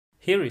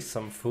Here is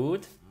some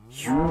food.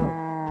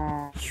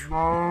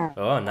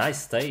 Oh,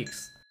 nice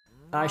steaks.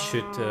 I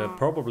should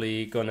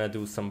probably gonna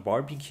do some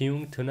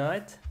barbecuing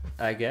tonight,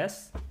 I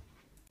guess.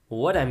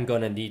 What I'm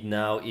gonna need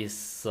now is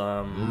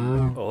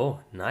some...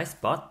 Oh, nice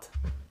butt.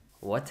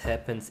 What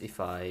happens if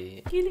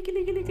I...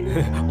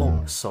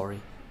 Oh, sorry.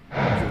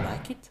 You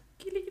like it?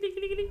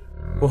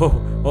 Oh,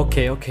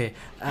 okay.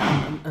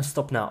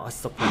 Stop now,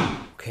 stop now.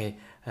 Okay,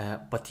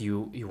 but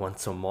you want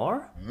some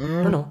more?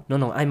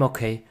 No, I'm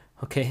okay.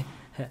 Okay,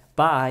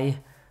 bye.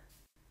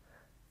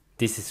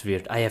 This is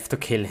weird, I have to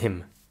kill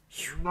him.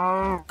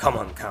 Come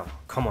on.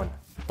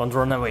 Don't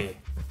run away.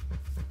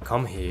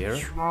 Come here,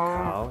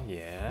 cow,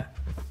 yeah.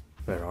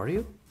 Where are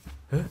you?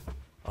 Huh?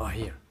 Oh,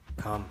 here.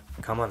 Come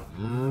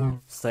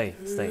on. Stay.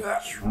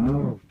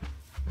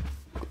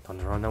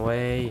 Don't run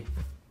away.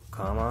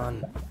 Come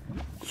on.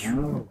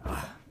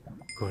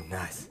 Good,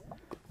 nice.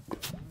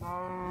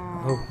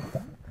 Oh.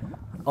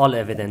 All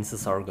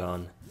evidences are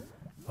gone.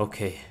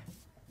 Okay.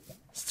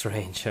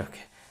 Strange,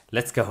 okay.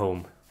 Let's go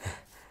home.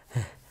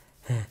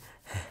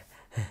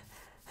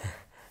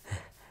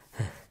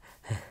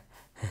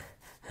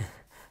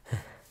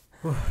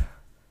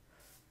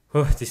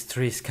 Oh, this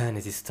tree is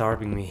kinda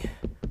disturbing me.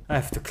 I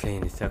have to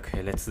clean it.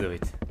 Okay, let's do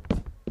it.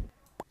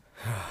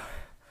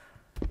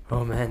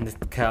 Oh man,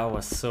 that cow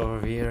was so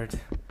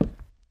weird.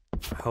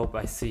 I hope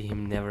I see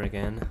him never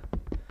again.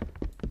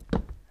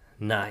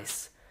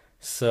 Nice.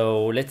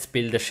 So let's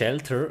build a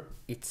shelter.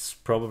 It's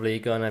probably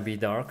gonna be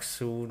dark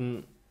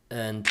soon,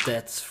 and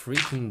that's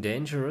freaking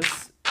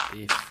dangerous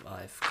if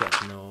I've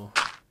got no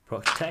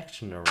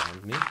protection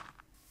around me.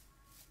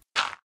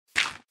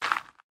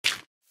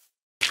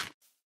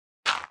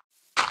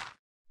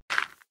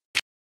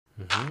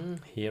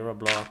 Here a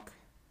block,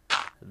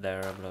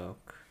 there a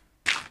block.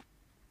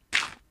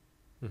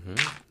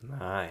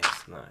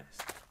 Nice.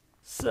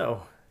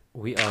 So,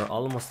 we are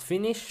almost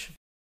finished.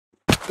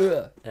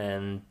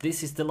 And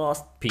this is the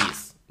last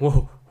piece.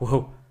 Whoa.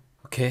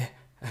 Okay,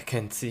 I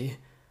can't see.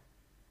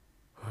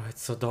 Oh,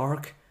 it's so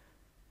dark.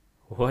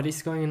 What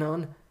is going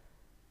on?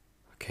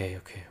 Okay,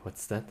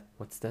 what's that?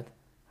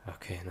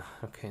 Okay,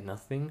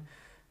 nothing.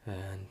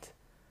 And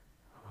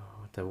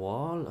the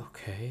wall,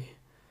 okay.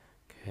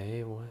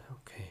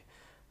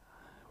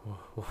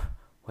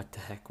 What the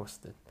heck was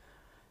that?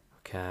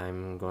 Okay,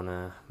 I'm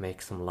gonna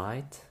make some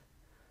light.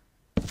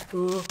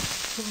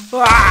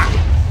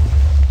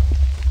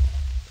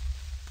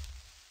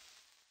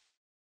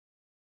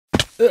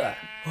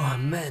 Oh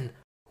man,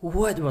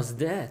 what was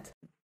that?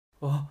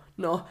 Oh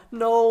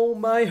no,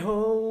 my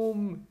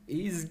home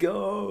is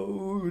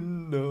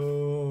gone.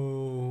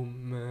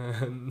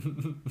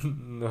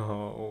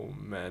 No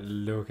man,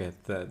 look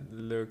at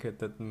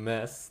that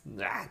mess.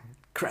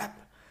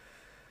 Crap.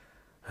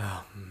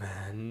 Oh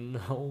man,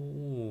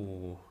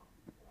 no.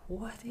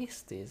 What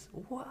is this?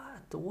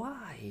 What?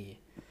 Why?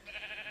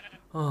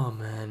 Oh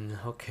man,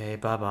 okay,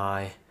 bye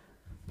bye.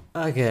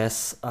 I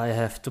guess I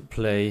have to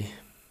play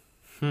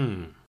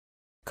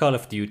Call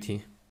of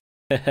Duty.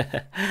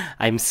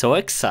 I'm so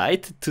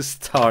excited to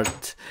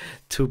start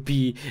to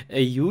be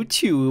a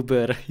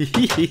YouTuber.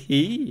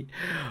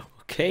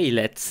 Okay,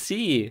 let's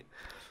see.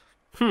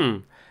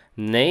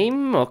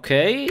 Name,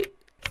 okay.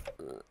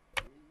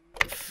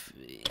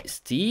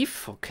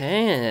 Steve,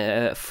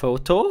 okay.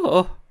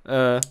 Photo,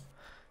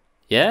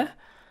 yeah.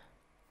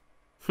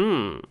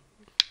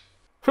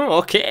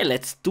 Okay,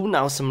 let's do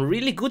now some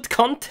really good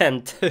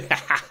content.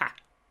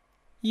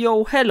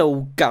 Yo,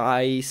 hello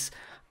guys.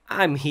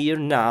 I'm here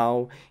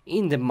now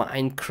in the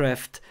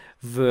Minecraft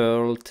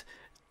world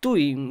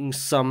doing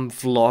some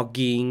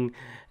vlogging,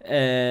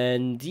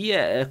 and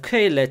yeah,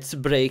 okay, let's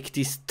break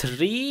this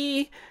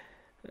tree.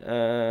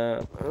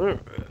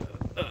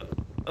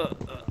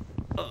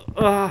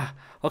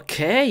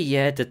 Okay,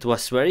 yeah, that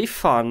was very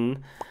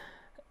fun.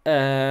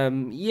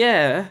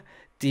 Yeah,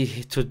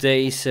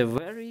 today is a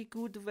very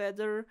good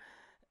weather.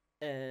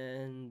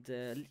 And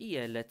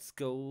yeah, let's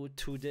go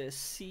to the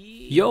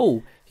sea.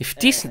 Yo, if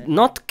this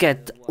not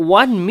get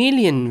 1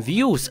 million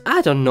views,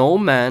 I don't know,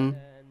 man.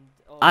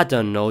 I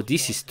don't know,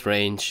 this is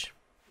strange.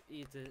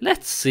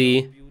 Let's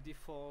see.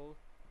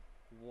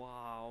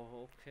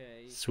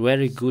 It's a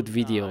very good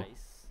video.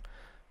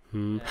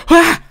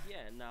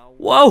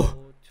 Whoa!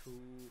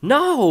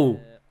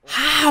 No!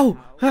 How?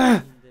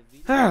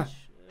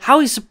 How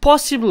is it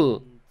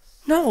possible?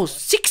 No,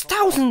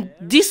 6,000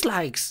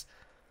 dislikes.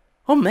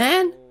 Oh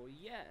man.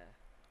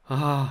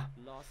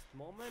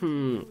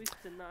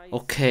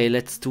 Okay,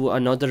 let's do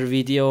another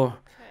video.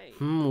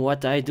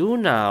 What I do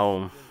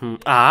now?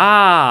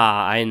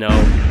 I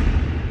know.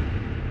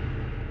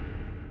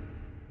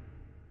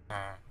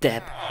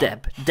 Dab.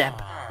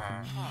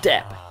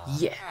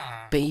 Yeah,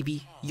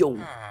 baby. Yo,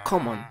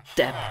 come on.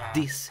 Dab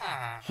this.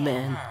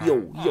 Man,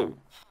 yo.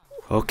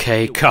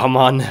 Okay, come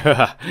on.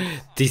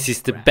 This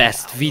is the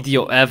best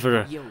video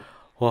ever.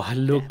 Oh,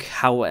 look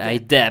how I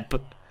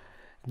dab.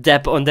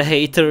 Dab on the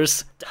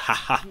haters.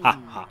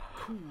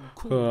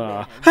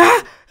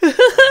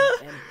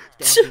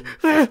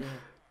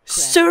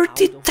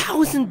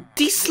 30,000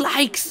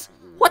 dislikes.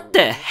 What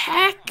the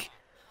heck?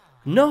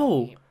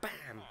 No!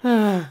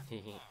 I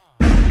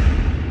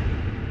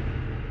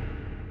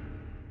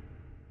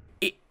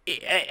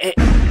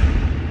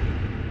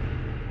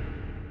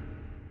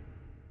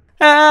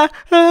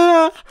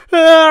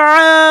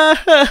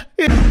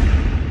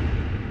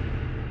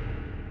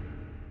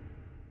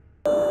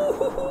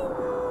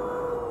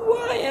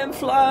am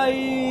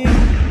flying!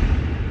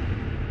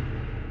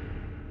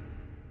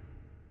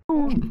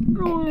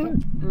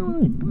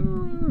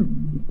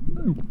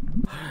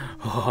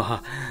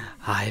 Oh,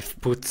 I've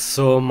put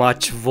so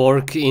much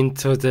work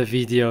into the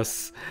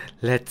videos.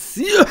 Let's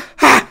see.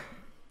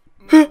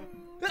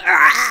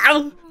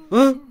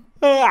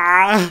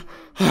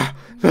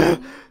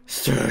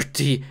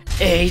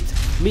 38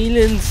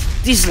 million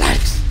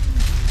dislikes.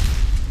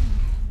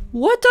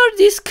 What are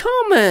these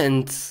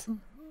comments?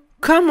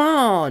 Come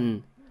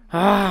on.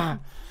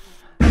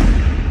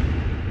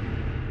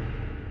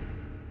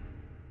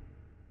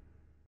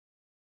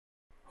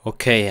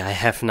 Okay, I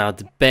have now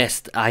the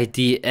best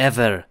idea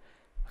ever.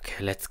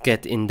 Okay, let's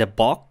get in the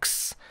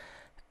box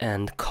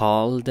and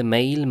call the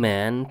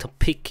mailman to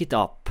pick it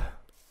up.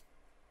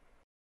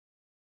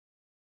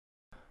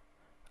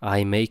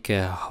 I make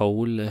a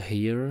hole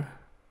here.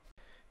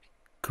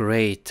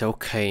 Great,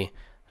 okay.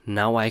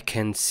 Now I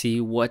can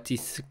see what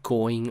is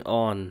going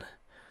on.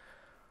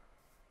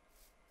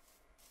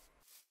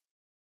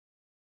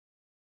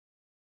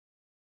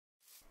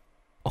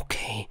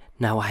 Okay,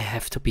 now I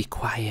have to be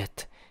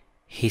quiet.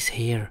 He's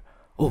here.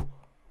 Oh,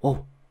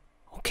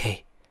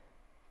 okay.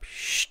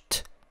 Shh.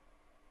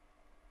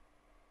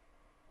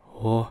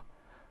 Oh,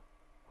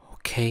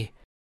 okay.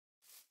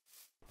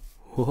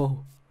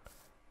 Whoa.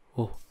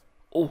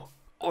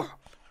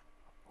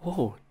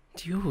 Oh,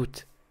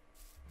 dude.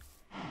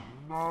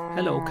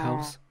 Hello,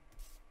 cows.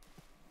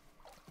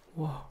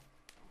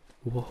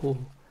 Whoa.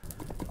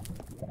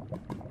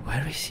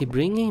 Where is he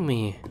bringing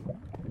me?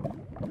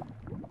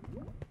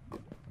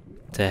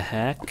 The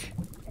heck?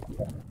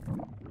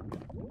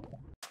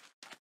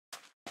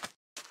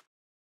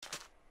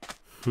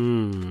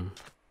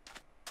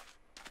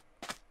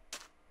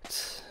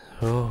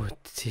 Oh,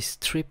 this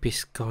trip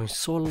is going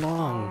so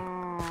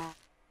long.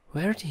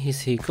 Where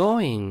is he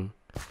going?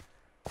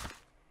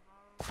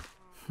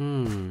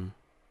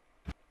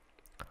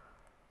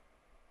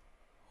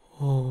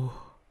 Oh,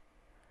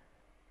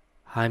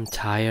 I'm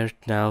tired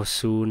now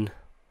soon.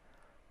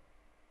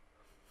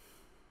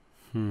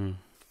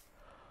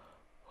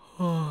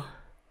 Oh.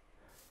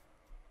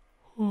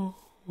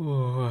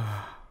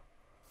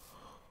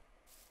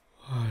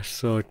 I'm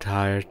so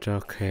tired.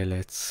 Okay,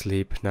 let's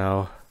sleep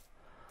now.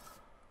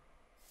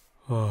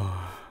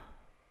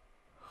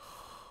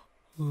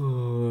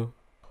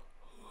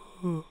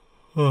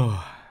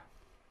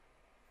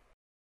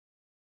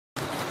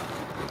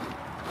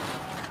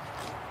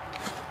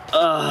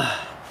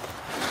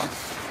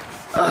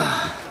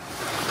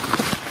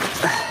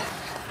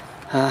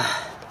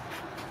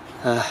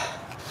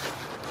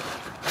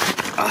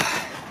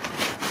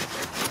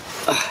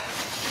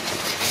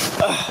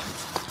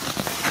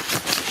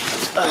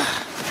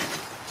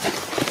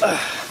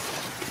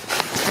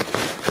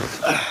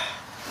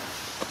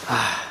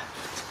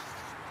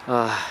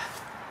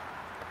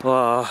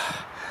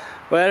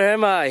 Where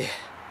am I?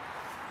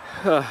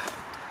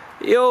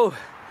 Yo,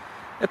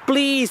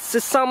 please,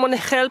 someone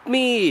help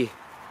me.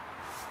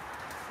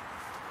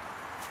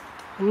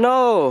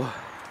 No.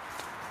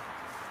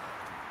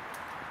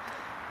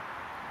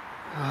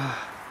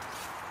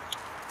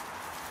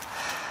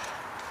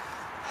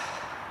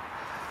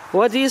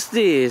 What is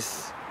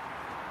this?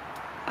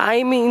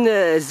 I'm in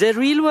the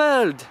real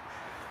world.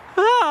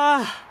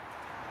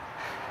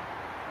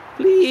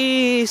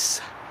 Please,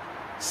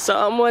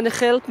 someone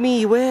help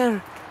me.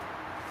 Where?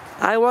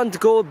 I want to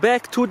go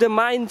back to the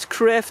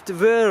Minecraft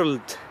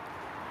world.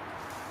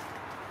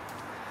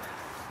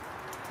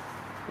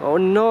 Oh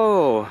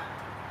no.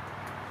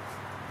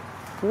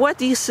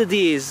 What is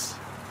this?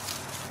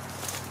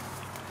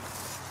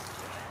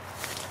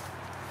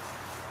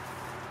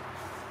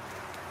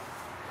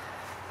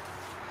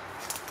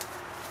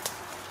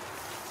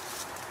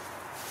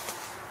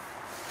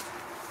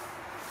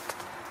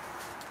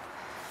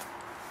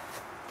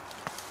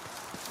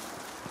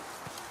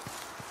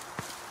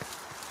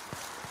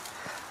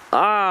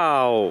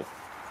 Ow!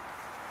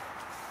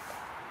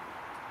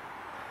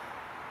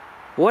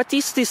 What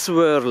is this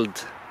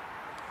world?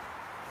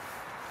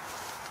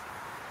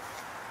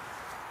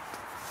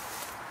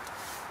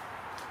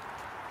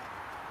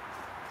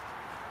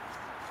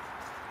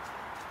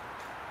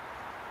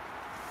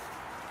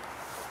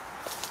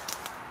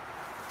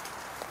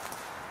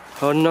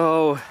 Oh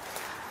no,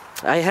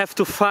 I have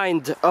to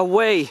find a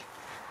way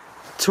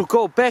to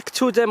go back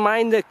to the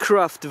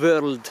Minecraft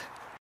world.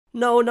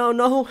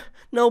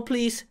 No,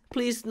 please,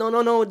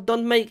 no,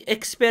 don't make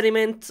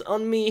experiments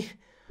on me.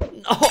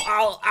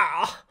 Ow.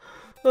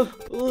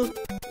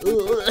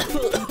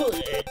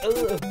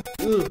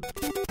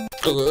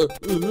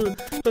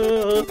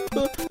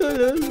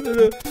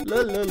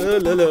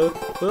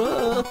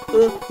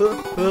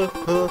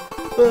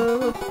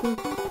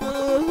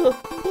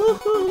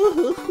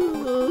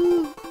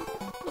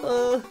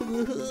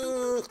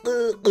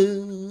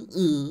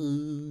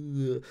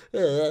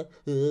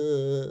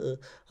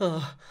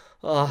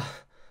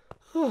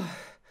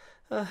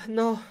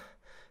 No,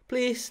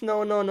 please,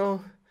 no, no,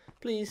 no,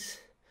 please,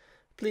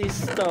 please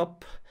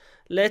stop.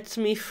 Let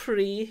me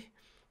free.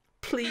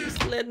 Please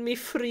let me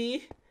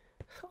free.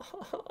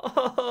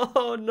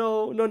 Oh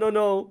no, no, no,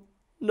 no,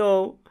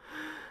 no,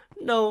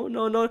 no,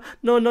 no, no,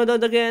 no, no,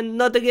 not again,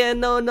 not again,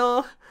 no,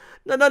 no,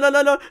 no, no, no,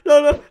 no, no,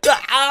 no, no.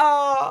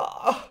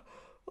 Ah!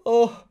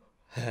 Oh,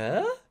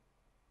 huh?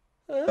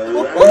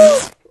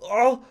 Oh,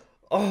 oh,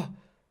 oh,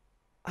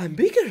 I'm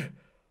bigger.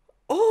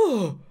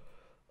 Oh,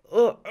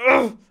 oh,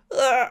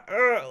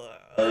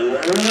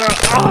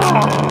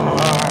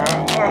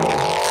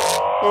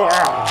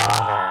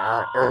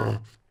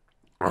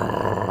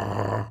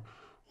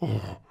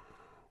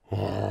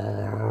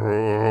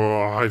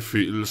 I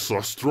feel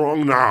so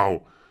strong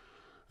now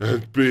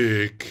and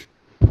big.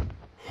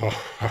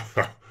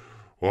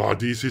 Oh,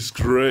 this is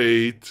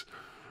great.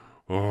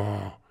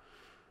 Oh,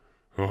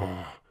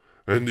 oh.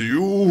 And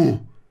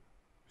you,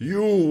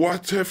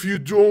 what have you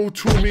done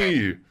to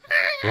me?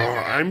 Oh,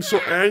 I'm so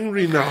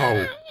angry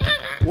now.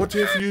 What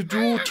have you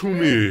done to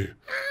me?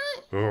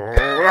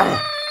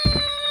 Oh,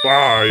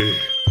 bye.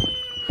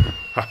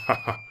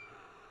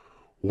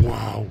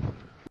 Wow,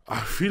 I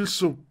feel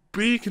so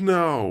big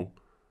now.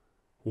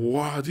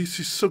 Wow, this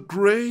is so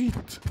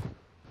great.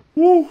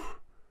 Woo.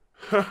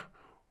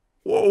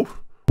 Whoa.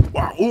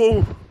 Wow.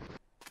 Whoa.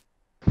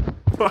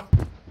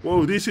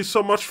 Whoa, this is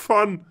so much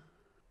fun.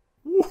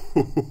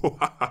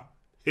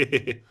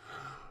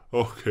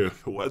 Okay,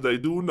 what do I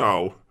do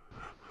now?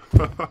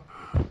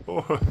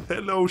 Oh,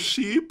 hello,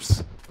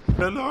 sheeps.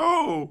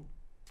 Hello.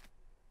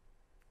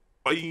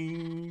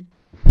 Boing.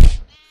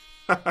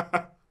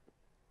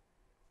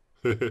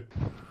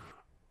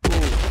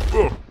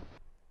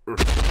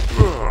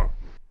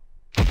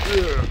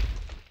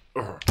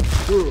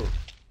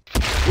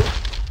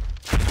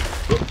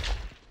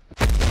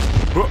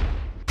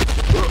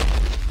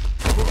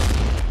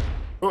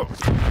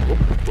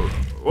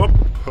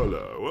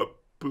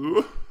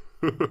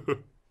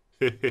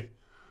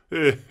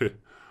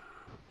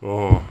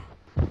 Oh,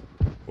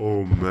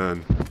 oh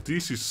man,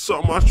 this is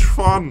so much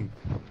fun.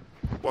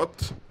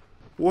 What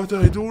do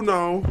I do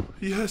now?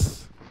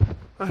 Yes,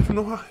 I have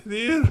no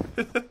idea.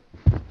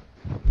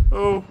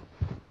 Oh,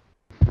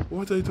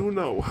 what do I do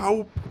now?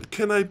 How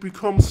can I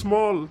become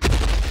small?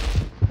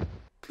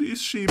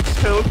 Please, sheep,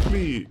 help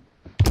me.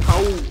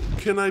 How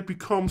can I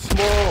become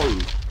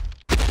small?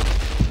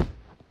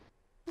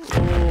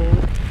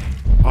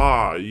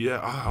 Oh, yeah.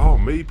 Oh,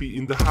 maybe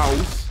in the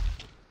house.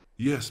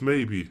 Yes,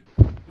 maybe.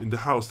 In the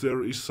house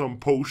there is some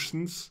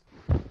potions.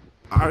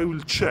 I will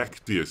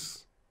check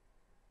this.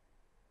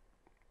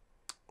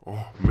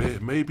 Oh,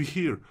 maybe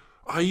here.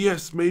 Ah,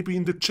 yes, maybe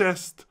in the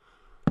chest.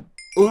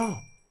 Oh,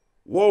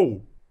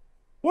 whoa.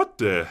 What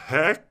the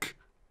heck?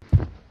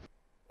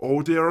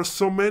 Oh, there are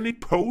so many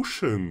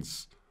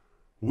potions.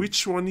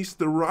 Which one is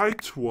the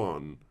right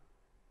one?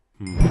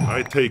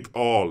 I take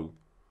all.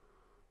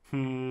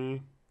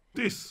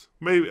 This.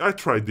 Maybe I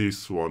try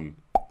this one.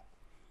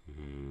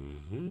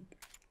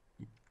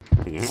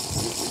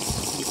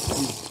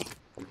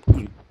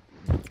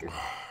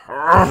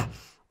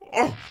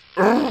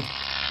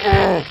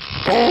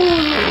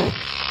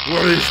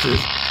 What is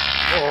this?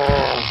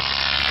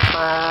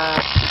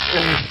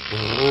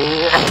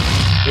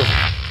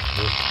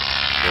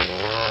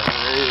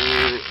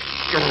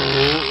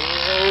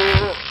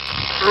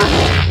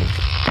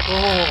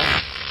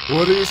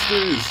 What is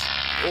this?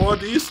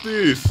 What is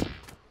this?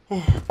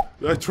 Oh,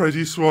 I try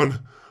this one.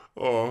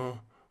 Oh,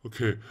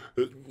 okay.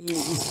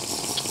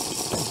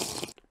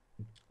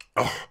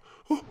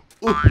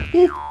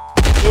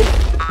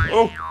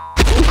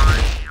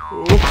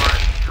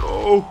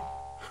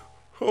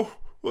 Oh,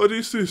 what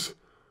is this?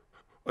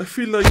 I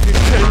feel like a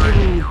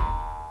kangaroo.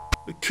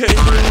 A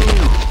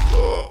kangaroo.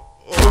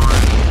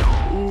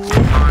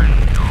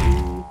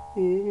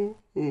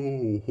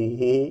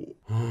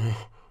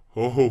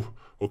 Oh,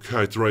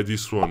 okay, I try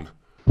this one.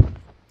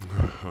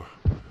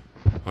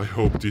 I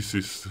hope this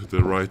is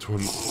the right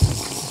one.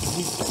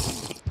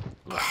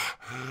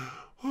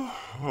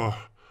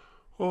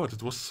 Oh,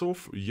 that was so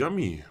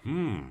yummy.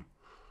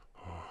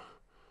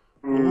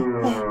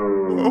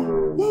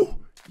 Oh,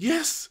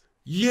 yes,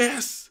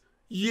 yes,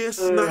 yes,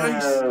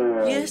 nice.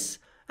 yes,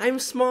 I'm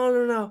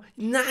smaller now.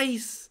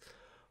 Nice.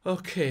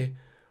 Okay,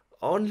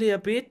 only a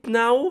bit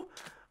now.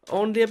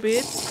 Only a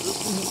bit.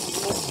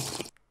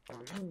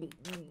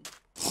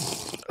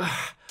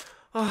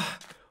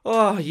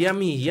 Oh,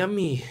 yummy,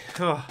 yummy.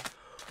 Oh,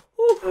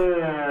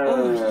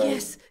 oh,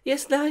 yes,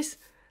 yes, nice,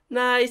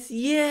 nice,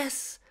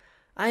 yes.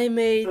 I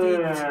made it.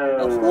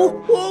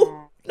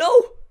 Oh,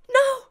 no,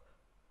 no.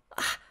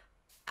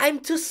 I'm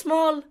too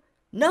small.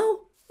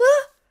 No.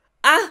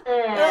 No,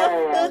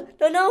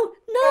 no,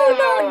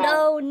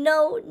 no,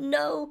 no,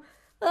 no.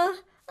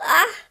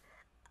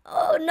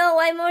 Oh no,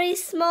 I'm already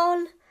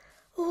small.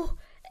 Oh,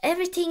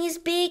 everything is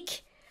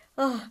big.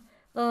 Oh,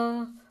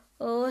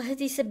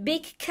 this is a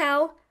big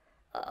cow.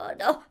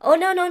 No, oh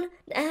no, no,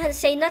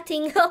 say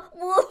nothing.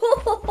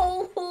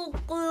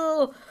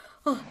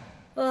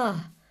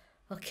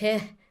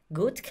 Okay,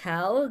 good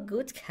cow,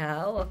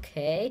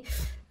 okay.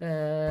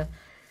 Uh,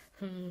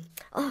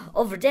 oh,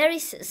 over there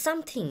is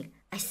something.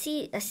 I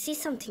see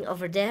something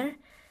over there.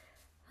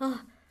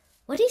 Oh,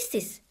 what is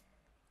this?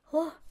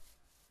 Oh,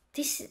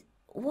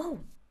 whoa,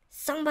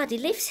 somebody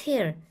lives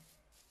here.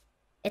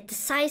 At the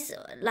size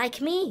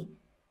like me.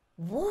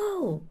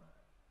 Whoa,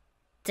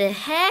 the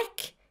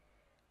heck?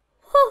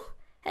 Whew.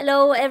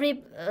 Hello,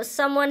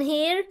 someone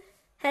here?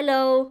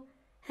 Hello,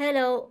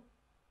 hello.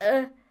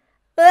 Ah,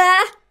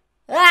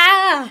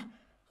 ah,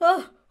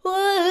 oh,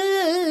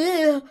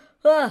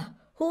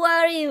 who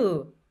are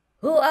you?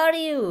 Who are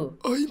you?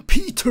 I'm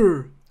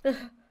Peter.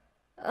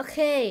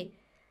 Okay,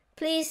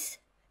 please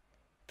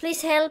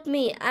help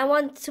me. I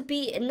want to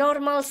be a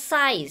normal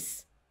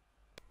size.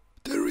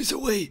 There is a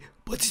way,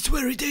 but it's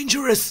very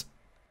dangerous.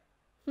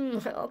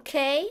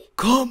 Okay.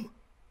 Come,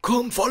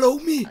 follow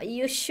me. Are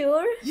you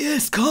sure?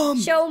 Yes,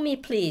 come. Show me,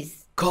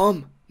 please.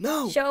 Come,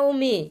 now. Show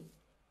me.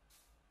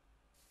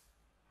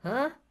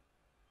 Huh?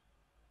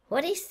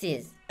 What is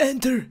this?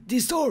 Enter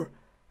this door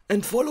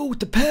and follow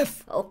the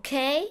path.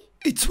 Okay.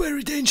 It's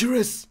very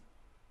dangerous.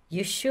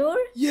 You sure?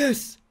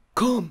 Yes,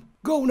 come.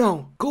 Go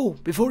now. Go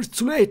before it's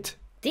too late.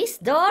 This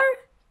door?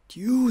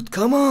 Dude,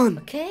 come on.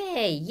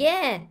 Okay,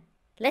 yeah.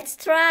 Let's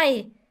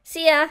try.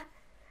 See ya.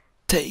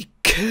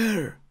 Take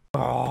care.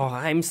 Oh,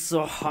 I'm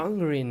so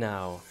hungry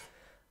now.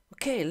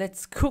 Okay,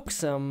 let's cook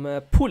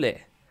some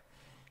poulet.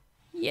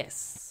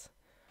 Yes.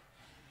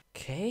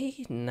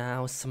 Okay,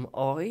 now some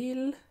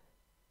oil.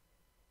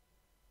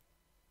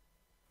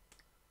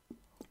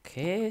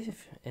 Okay,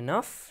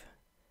 enough.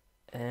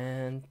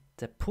 And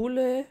the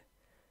poulet.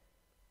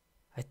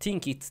 I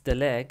think it's the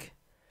leg.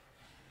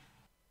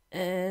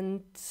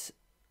 And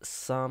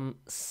some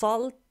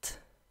salt.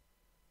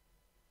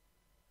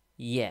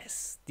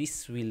 Yes,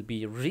 this will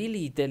be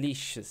really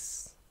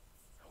delicious.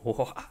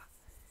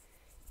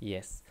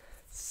 Yes.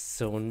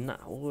 So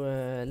now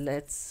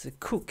let's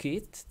cook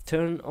it.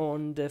 Turn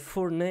on the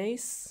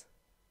furnace.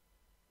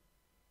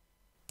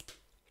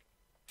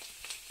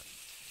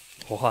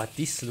 Wow,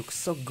 this looks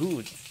so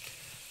good.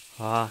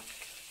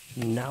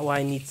 Now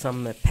I need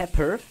some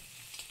pepper.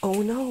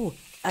 Oh no,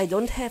 I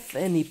don't have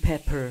any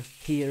pepper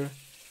here.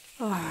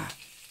 Oh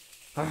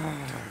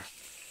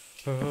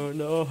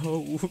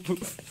no.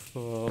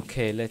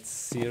 Okay, let's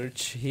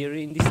search here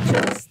in this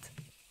chest.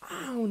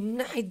 Oh,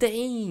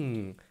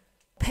 dang.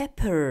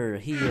 Pepper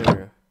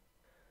here.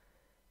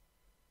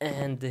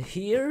 And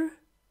here?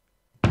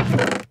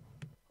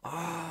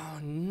 Oh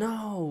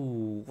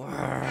no.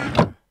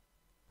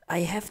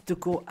 I have to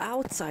go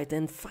outside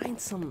and find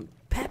some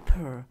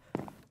pepper.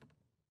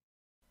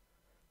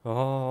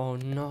 Oh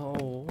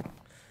no.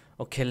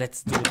 Okay,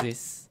 let's do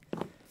this.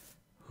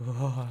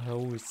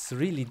 Oh, it's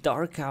really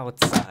dark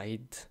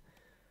outside.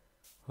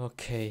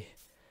 Okay.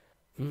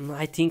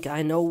 I think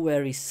I know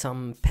where is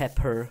some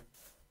pepper.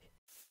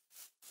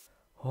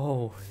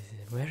 Oh,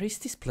 where is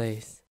this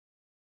place?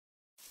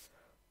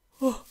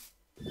 Oh,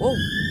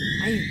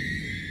 I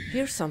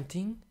hear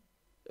something.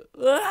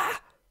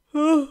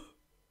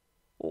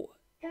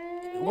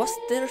 Was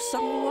there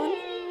someone?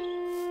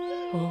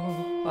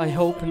 Oh, I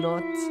hope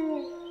not.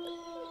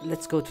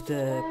 Let's go to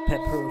the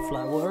pepper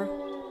flower.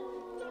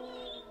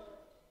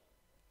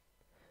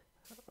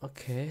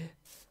 Okay.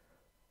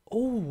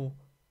 Oh,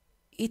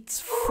 it's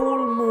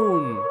full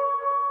moon.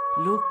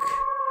 Look.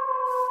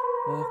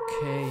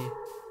 Okay.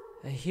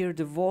 I hear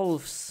the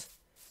wolves.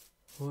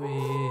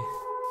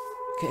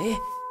 Okay.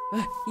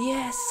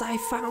 Yes, I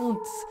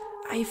found.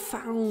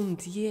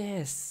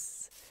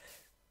 Yes.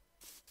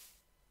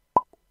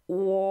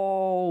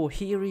 Whoa,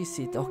 here is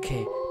it.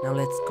 Okay, now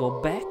let's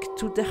go back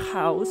to the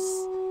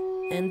house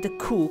and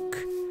cook.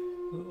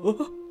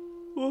 Oh,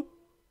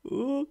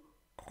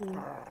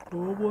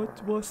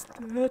 what was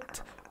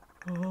that?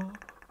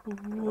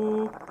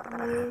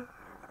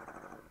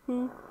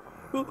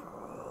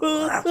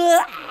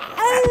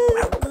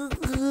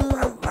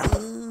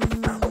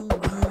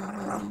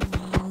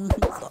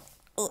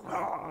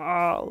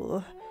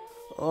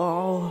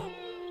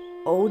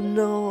 Oh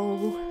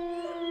no.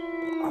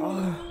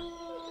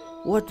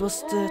 What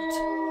was that?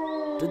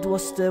 That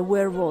was the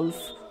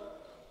werewolf.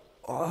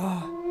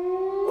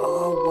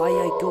 Why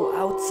I go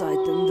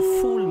outside in the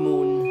full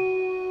moon?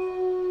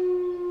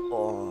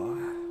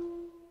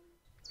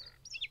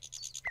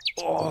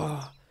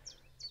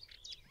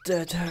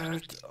 That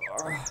hurt.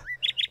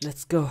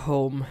 Let's go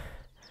home.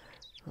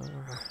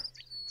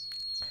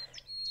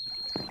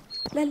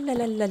 La la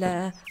la la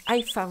la,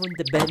 I found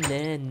the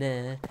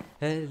banana.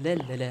 La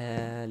la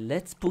la,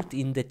 let's put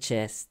in the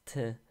chest.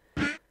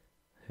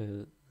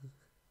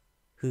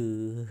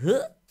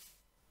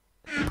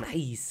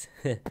 Nice.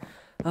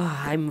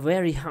 I'm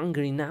very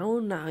hungry now.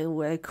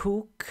 Now I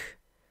cook.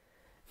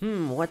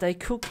 What I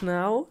cook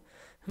now?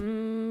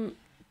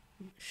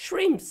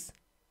 Shrimps.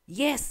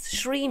 Yes,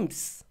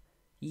 shrimps.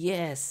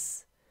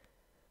 Yes.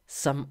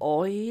 Some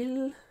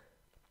oil.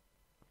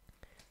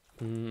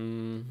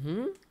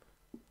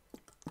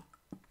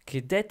 Okay,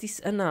 that is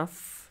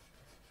enough.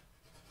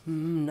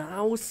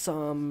 Now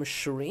some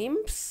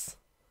shrimps.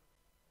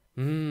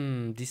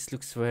 This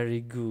looks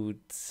very good.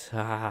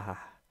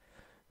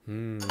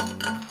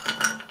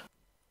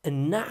 And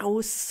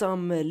now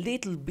some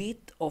little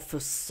bit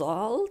of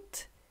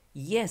salt.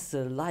 Yes,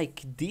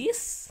 like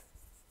this.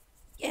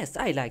 Yes,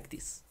 I like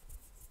this.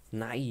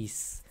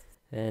 Nice.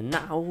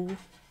 Now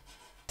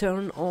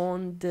turn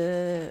on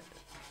the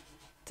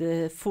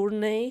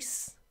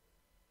furnace.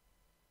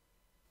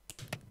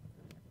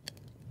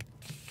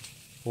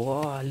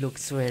 Wow,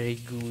 looks very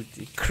good.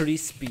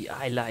 Crispy,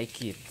 I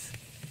like it.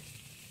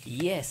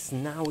 Yes,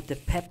 now the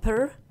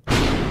pepper.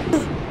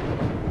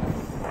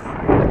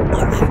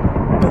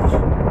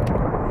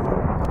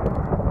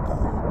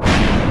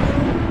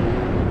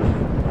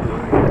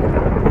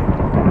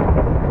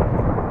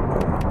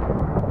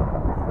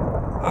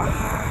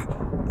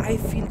 I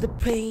feel the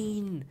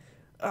pain.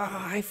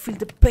 I feel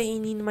the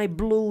pain in my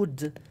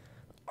blood.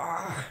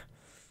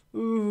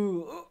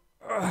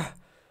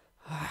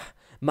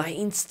 My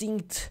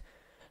instinct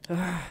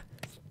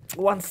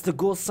wants to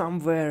go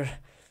somewhere.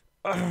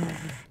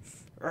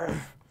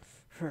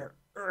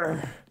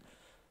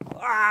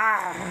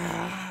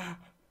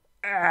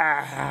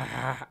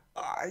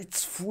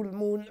 It's full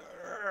moon.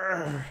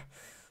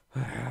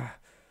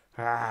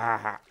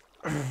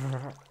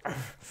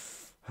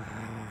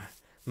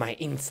 My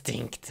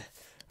instinct.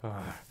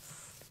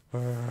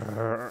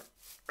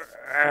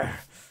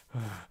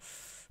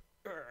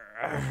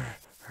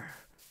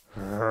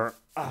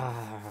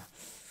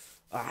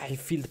 I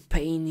feel the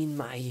pain in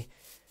my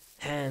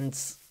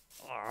hands.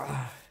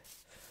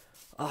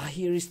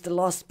 Here is the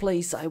last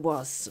place I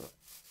was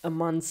a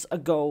month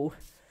ago.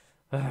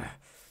 No,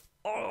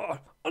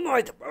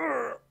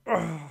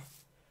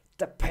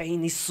 the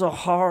pain is so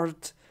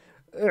hard.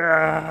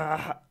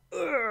 The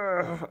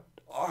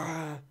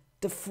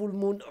full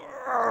moon.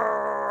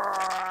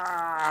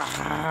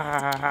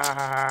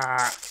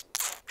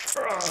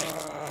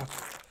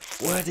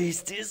 What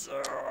is this?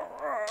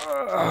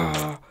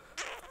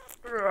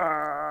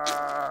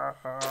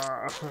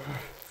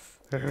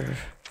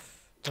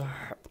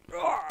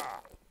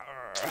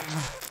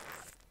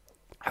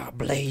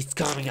 Blades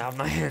coming out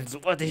my hands.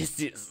 What is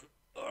this?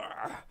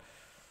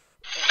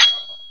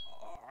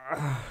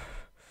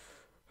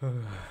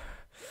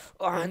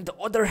 On the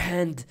other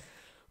hand,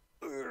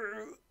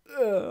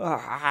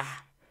 I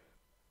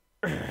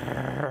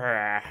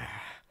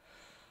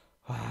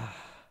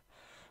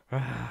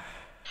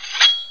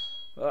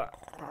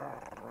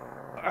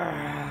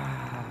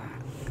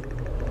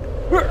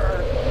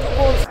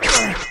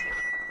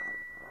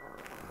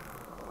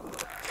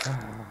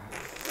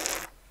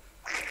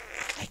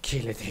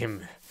killed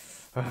him.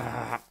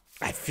 I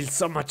feel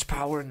so much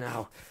power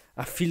now.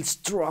 I feel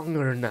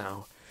stronger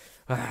now.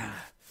 I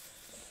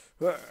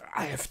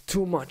have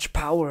too much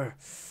power.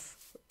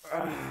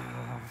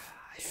 I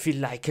feel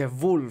like a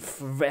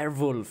wolf,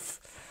 werewolf.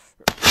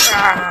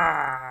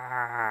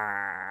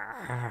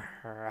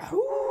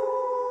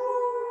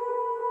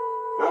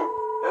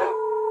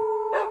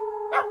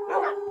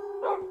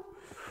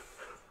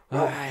 I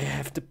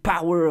have the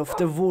power of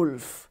the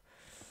wolf.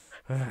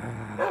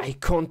 I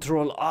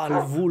control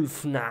all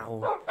wolf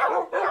now.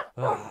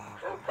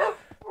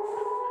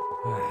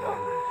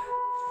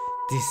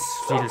 This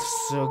feels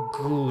so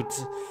good.